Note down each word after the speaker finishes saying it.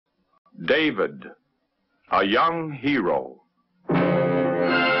David, a young hero.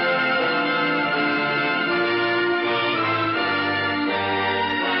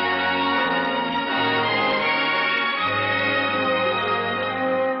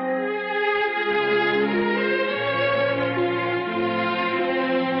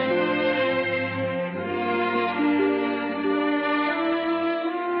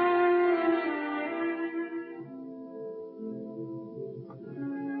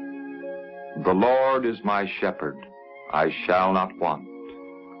 The Lord is my shepherd, I shall not want.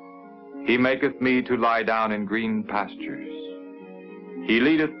 He maketh me to lie down in green pastures. He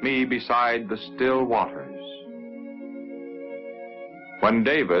leadeth me beside the still waters. When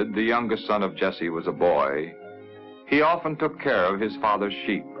David, the youngest son of Jesse, was a boy, he often took care of his father's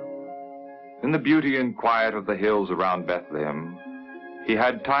sheep. In the beauty and quiet of the hills around Bethlehem, he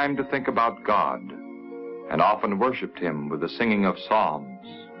had time to think about God and often worshiped him with the singing of psalms.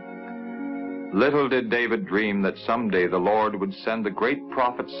 Little did David dream that someday the Lord would send the great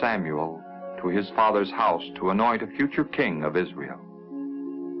prophet Samuel to his father's house to anoint a future king of Israel.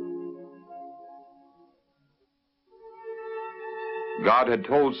 God had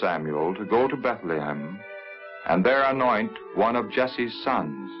told Samuel to go to Bethlehem and there anoint one of Jesse's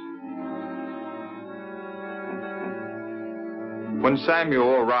sons. When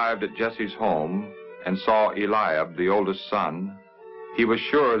Samuel arrived at Jesse's home and saw Eliab, the oldest son, he was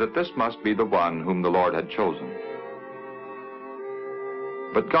sure that this must be the one whom the Lord had chosen.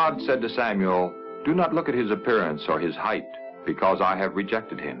 But God said to Samuel, "Do not look at his appearance or his height, because I have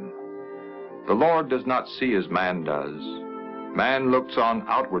rejected him. The Lord does not see as man does. Man looks on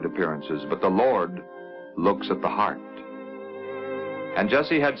outward appearances, but the Lord looks at the heart." And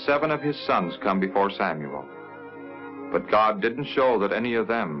Jesse had 7 of his sons come before Samuel. But God didn't show that any of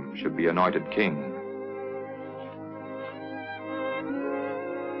them should be anointed king.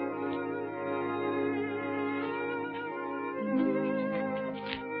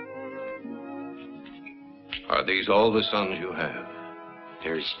 Are these all the sons you have?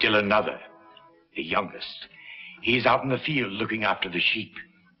 There is still another, the youngest. He's out in the field looking after the sheep.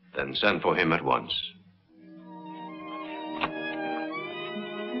 Then send for him at once.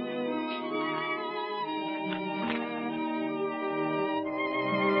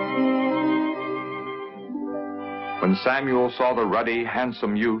 When Samuel saw the ruddy,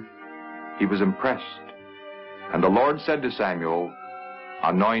 handsome youth, he was impressed. And the Lord said to Samuel,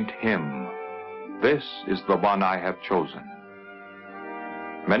 "Anoint him. This is the one I have chosen."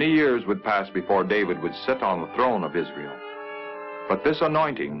 Many years would pass before David would sit on the throne of Israel. But this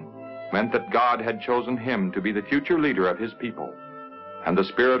anointing meant that God had chosen him to be the future leader of his people. And the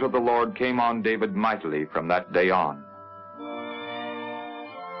Spirit of the Lord came on David mightily from that day on.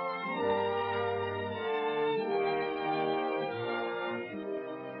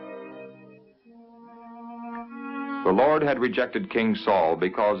 The Lord had rejected King Saul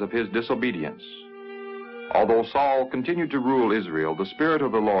because of his disobedience. Although Saul continued to rule Israel, the Spirit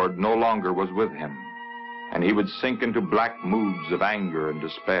of the Lord no longer was with him, and he would sink into black moods of anger and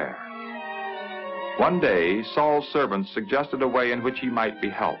despair. One day, Saul's servants suggested a way in which he might be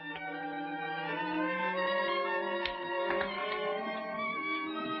helped.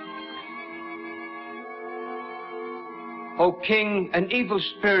 "O king, an evil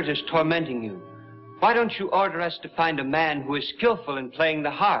spirit is tormenting you. Why don't you order us to find a man who is skillful in playing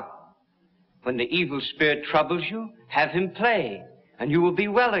the harp? When the evil spirit troubles you, have him play, and you will be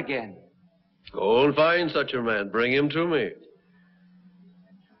well again." Go and find such a man. Bring him to me.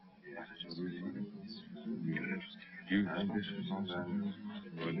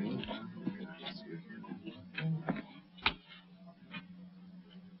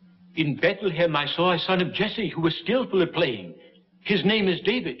 In Bethlehem, I saw a son of Jesse who was skillful at playing. His name is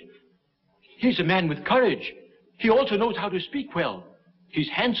David. He's a man with courage. He also knows how to speak well. He's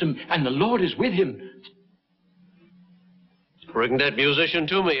handsome, and the Lord is with him. Bring that musician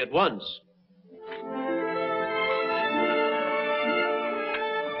to me at once.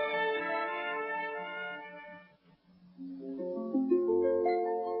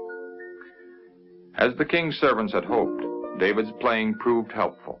 As the king's servants had hoped, David's playing proved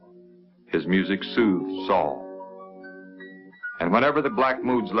helpful. His music soothed Saul. And whenever the black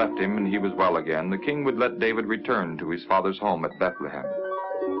moods left him and he was well again, the king would let David return to his father's home at Bethlehem.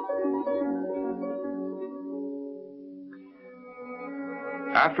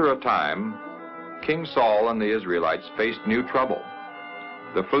 After a time, King Saul and the Israelites faced new trouble.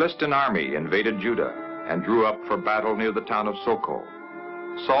 The Philistine army invaded Judah and drew up for battle near the town of Socoh.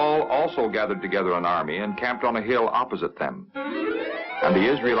 Saul also gathered together an army and camped on a hill opposite them. And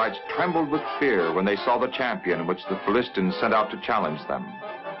the Israelites trembled with fear when they saw the champion which the Philistines sent out to challenge them.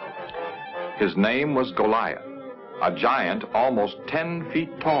 His name was Goliath, a giant almost 10 feet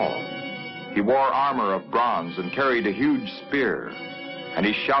tall. He wore armor of bronze and carried a huge spear, and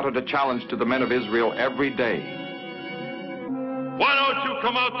he shouted a challenge to the men of Israel every day. Why don't you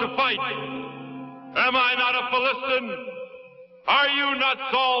come out to fight? Am I not a Philistine? Are you not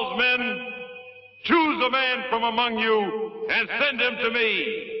Saul's men? Choose a man from among you and send him to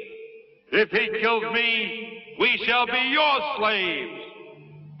me. If he kills me, we shall be your slaves.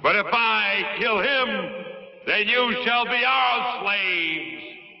 But if I kill him, then you shall be our slaves.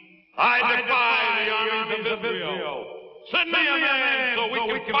 I defy the armies of Israel. Send me a man so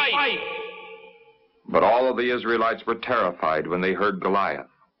we can fight. But all of the Israelites were terrified when they heard Goliath.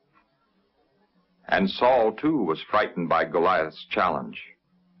 And Saul, too, was frightened by Goliath's challenge.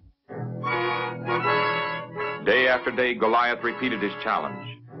 Day after day, Goliath repeated his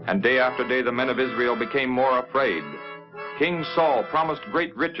challenge, and day after day the men of Israel became more afraid. King Saul promised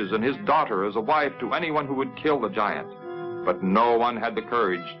great riches and his daughter as a wife to anyone who would kill the giant, but no one had the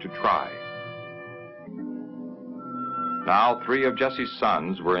courage to try. Now 3 of Jesse's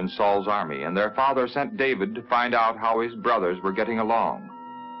sons were in Saul's army, and their father sent David to find out how his brothers were getting along,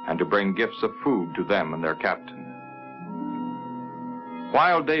 and to bring gifts of food to them and their captain.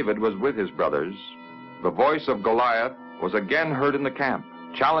 While David was with his brothers, the voice of Goliath was again heard in the camp,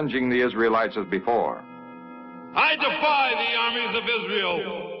 challenging the Israelites as before. I defy the armies of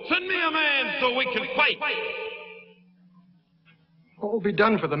Israel. Send me a man so we can fight. What will be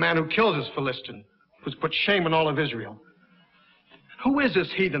done for the man who kills his Philistine, who's put shame on all of Israel? Who is this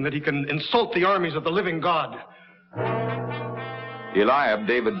heathen that he can insult the armies of the living God? Eliab,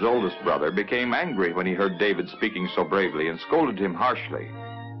 David's oldest brother, became angry when he heard David speaking so bravely and scolded him harshly.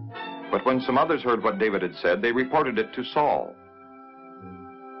 But when some others heard what David had said, they reported it to Saul.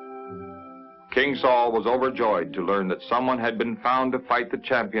 King Saul was overjoyed to learn that someone had been found to fight the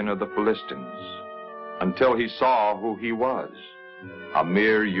champion of the Philistines, until he saw who he was, a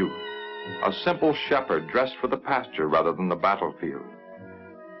mere youth, a simple shepherd dressed for the pasture rather than the battlefield.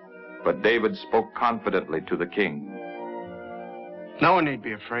 But David spoke confidently to the king. No one need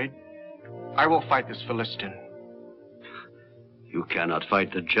be afraid. I will fight this Philistine. You cannot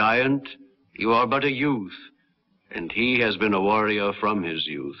fight the giant. You are but a youth, and he has been a warrior from his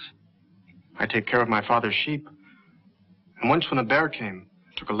youth. I take care of my father's sheep. And once when a bear came,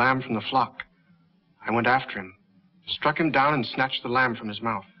 took a lamb from the flock, I went after him, struck him down and snatched the lamb from his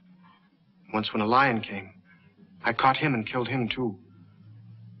mouth. Once when a lion came, I caught him and killed him too.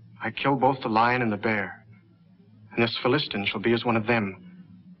 I killed both the lion and the bear. And this Philistine shall be as one of them,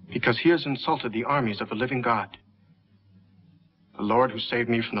 because he has insulted the armies of the living God. The Lord who saved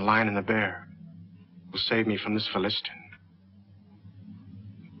me from the lion and the bear will save me from this Philistine.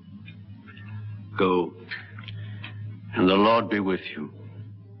 Go, and the Lord be with you.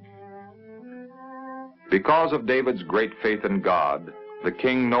 Because of David's great faith in God, the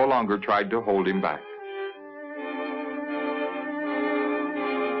king no longer tried to hold him back.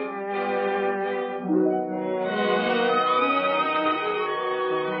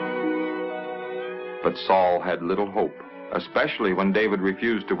 But Saul had little hope, especially when David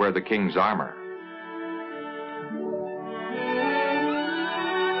refused to wear the king's armor.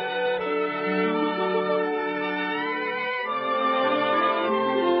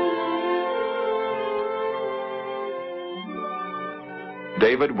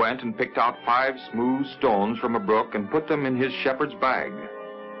 David went and picked out 5 smooth stones from a brook and put them in his shepherd's bag.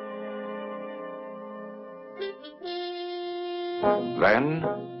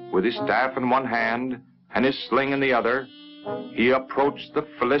 Then, with his staff in one hand and his sling in the other, he approached the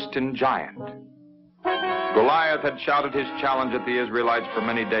Philistine giant. Goliath had shouted his challenge at the Israelites for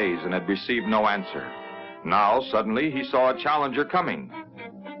many days and had received no answer. Now, suddenly, he saw a challenger coming.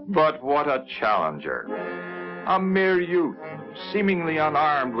 But what a challenger! A mere youth, seemingly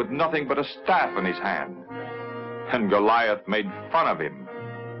unarmed with nothing but a staff in his hand. And Goliath made fun of him.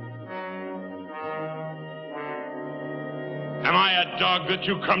 Am I a dog that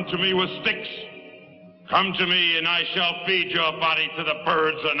you come to me with sticks? Come to me and I shall feed your body to the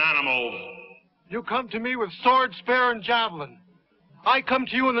birds and animals. You come to me with sword, spear, and javelin. I come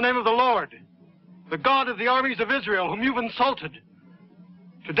to you in the name of the Lord, the God of the armies of Israel, whom you've insulted.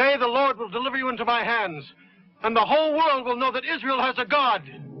 Today the Lord will deliver you into my hands, and the whole world will know that Israel has a God.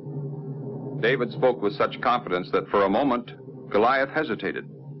 David spoke with such confidence that for a moment, Goliath hesitated.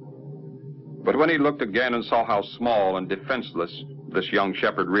 But when he looked again and saw how small and defenseless this young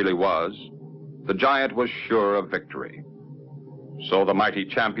shepherd really was, the giant was sure of victory. So the mighty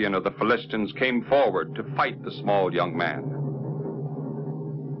champion of the Philistines came forward to fight the small young man.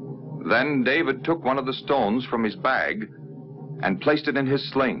 Then David took one of the stones from his bag and placed it in his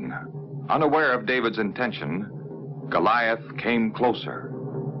sling. Unaware of David's intention, Goliath came closer.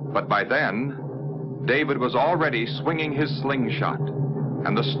 But by then, David was already swinging his slingshot,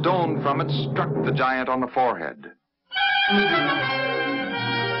 and the stone from it struck the giant on the forehead.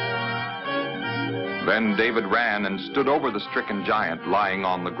 Then David ran and stood over the stricken giant lying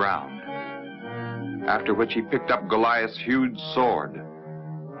on the ground, after which he picked up Goliath's huge sword.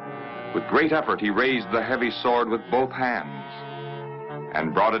 With great effort, he raised the heavy sword with both hands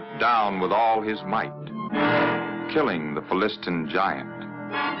and brought it down with all his might, killing the Philistine giant.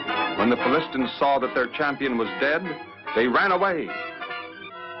 When the Philistines saw that their champion was dead, they ran away.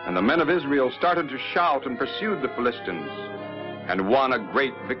 And the men of Israel started to shout and pursued the Philistines and won a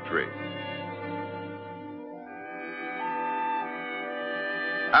great victory.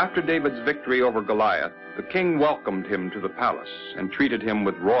 After David's victory over Goliath, the king welcomed him to the palace and treated him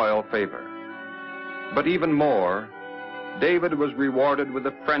with royal favor. But even more, David was rewarded with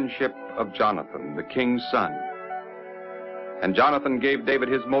the friendship of Jonathan, the king's son. And Jonathan gave David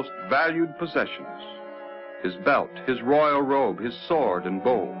his most valued possessions, his belt, his royal robe, his sword and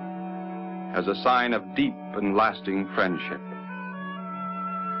bow, as a sign of deep and lasting friendship.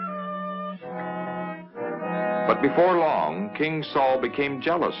 But before long, King Saul became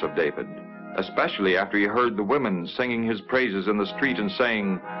jealous of David, especially after he heard the women singing his praises in the street and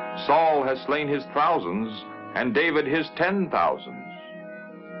saying, "Saul has slain his thousands, and David his 10,000s.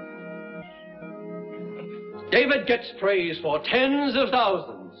 David gets praise for tens of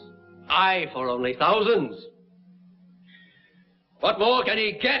thousands, I for only thousands. What more can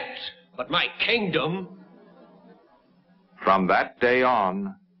he get but my kingdom? From that day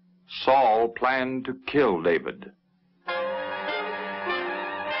on, Saul planned to kill David.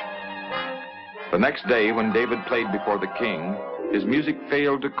 The next day, when David played before the king, his music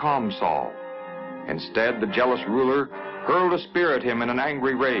failed to calm Saul. Instead, the jealous ruler hurled a spear at him in an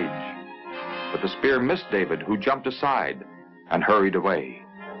angry rage. But the spear missed David, who jumped aside and hurried away.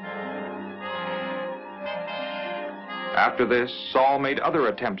 After this, Saul made other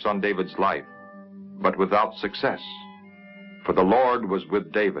attempts on David's life, but without success, for the Lord was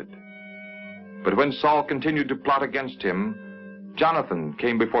with David. But when Saul continued to plot against him, Jonathan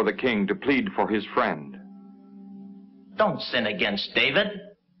came before the king to plead for his friend. Don't sin against David.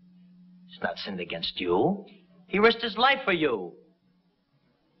 He's not sinned against you. He risked his life for you.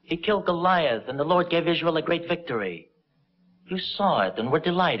 He killed Goliath, and the Lord gave Israel a great victory. You saw it and were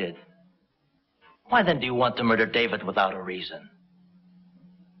delighted. Why then do you want to murder David without a reason?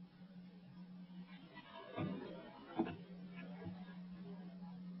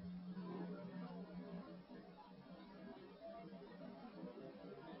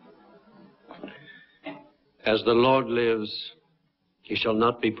 As the Lord lives, he shall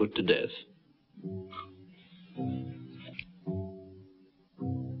not be put to death.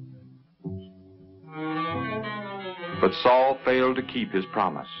 But Saul failed to keep his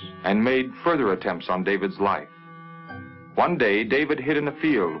promise and made further attempts on David's life. One day, David hid in a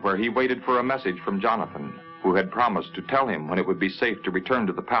field where he waited for a message from Jonathan, who had promised to tell him when it would be safe to return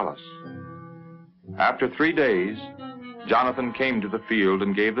to the palace. After 3 days, Jonathan came to the field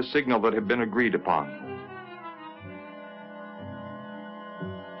and gave the signal that had been agreed upon.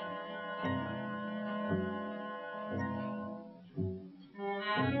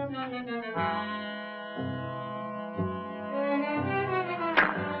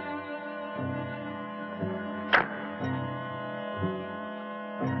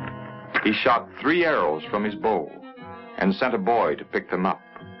 He shot 3 arrows from his bow and sent a boy to pick them up.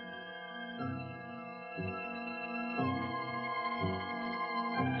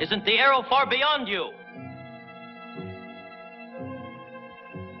 Isn't the arrow far beyond you?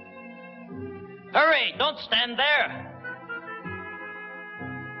 Hurry, don't stand there.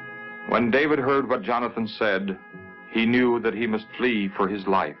 When David heard what Jonathan said, he knew that he must flee for his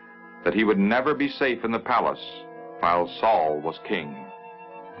life, that he would never be safe in the palace while Saul was king.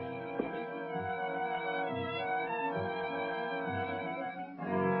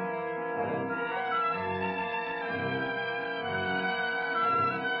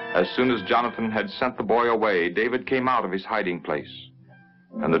 As soon as Jonathan had sent the boy away, David came out of his hiding place,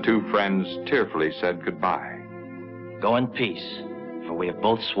 and the 2 friends tearfully said goodbye. Go in peace, for we have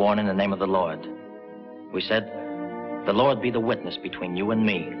both sworn in the name of the Lord. We said, the Lord be the witness between you and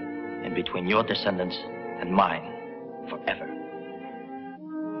me, and between your descendants and mine, forever.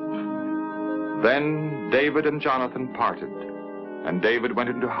 Then David and Jonathan parted, and David went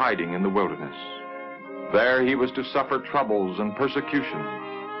into hiding in the wilderness. There he was to suffer troubles and persecution,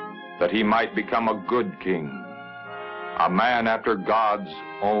 that he might become a good king, a man after God's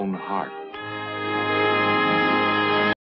own heart.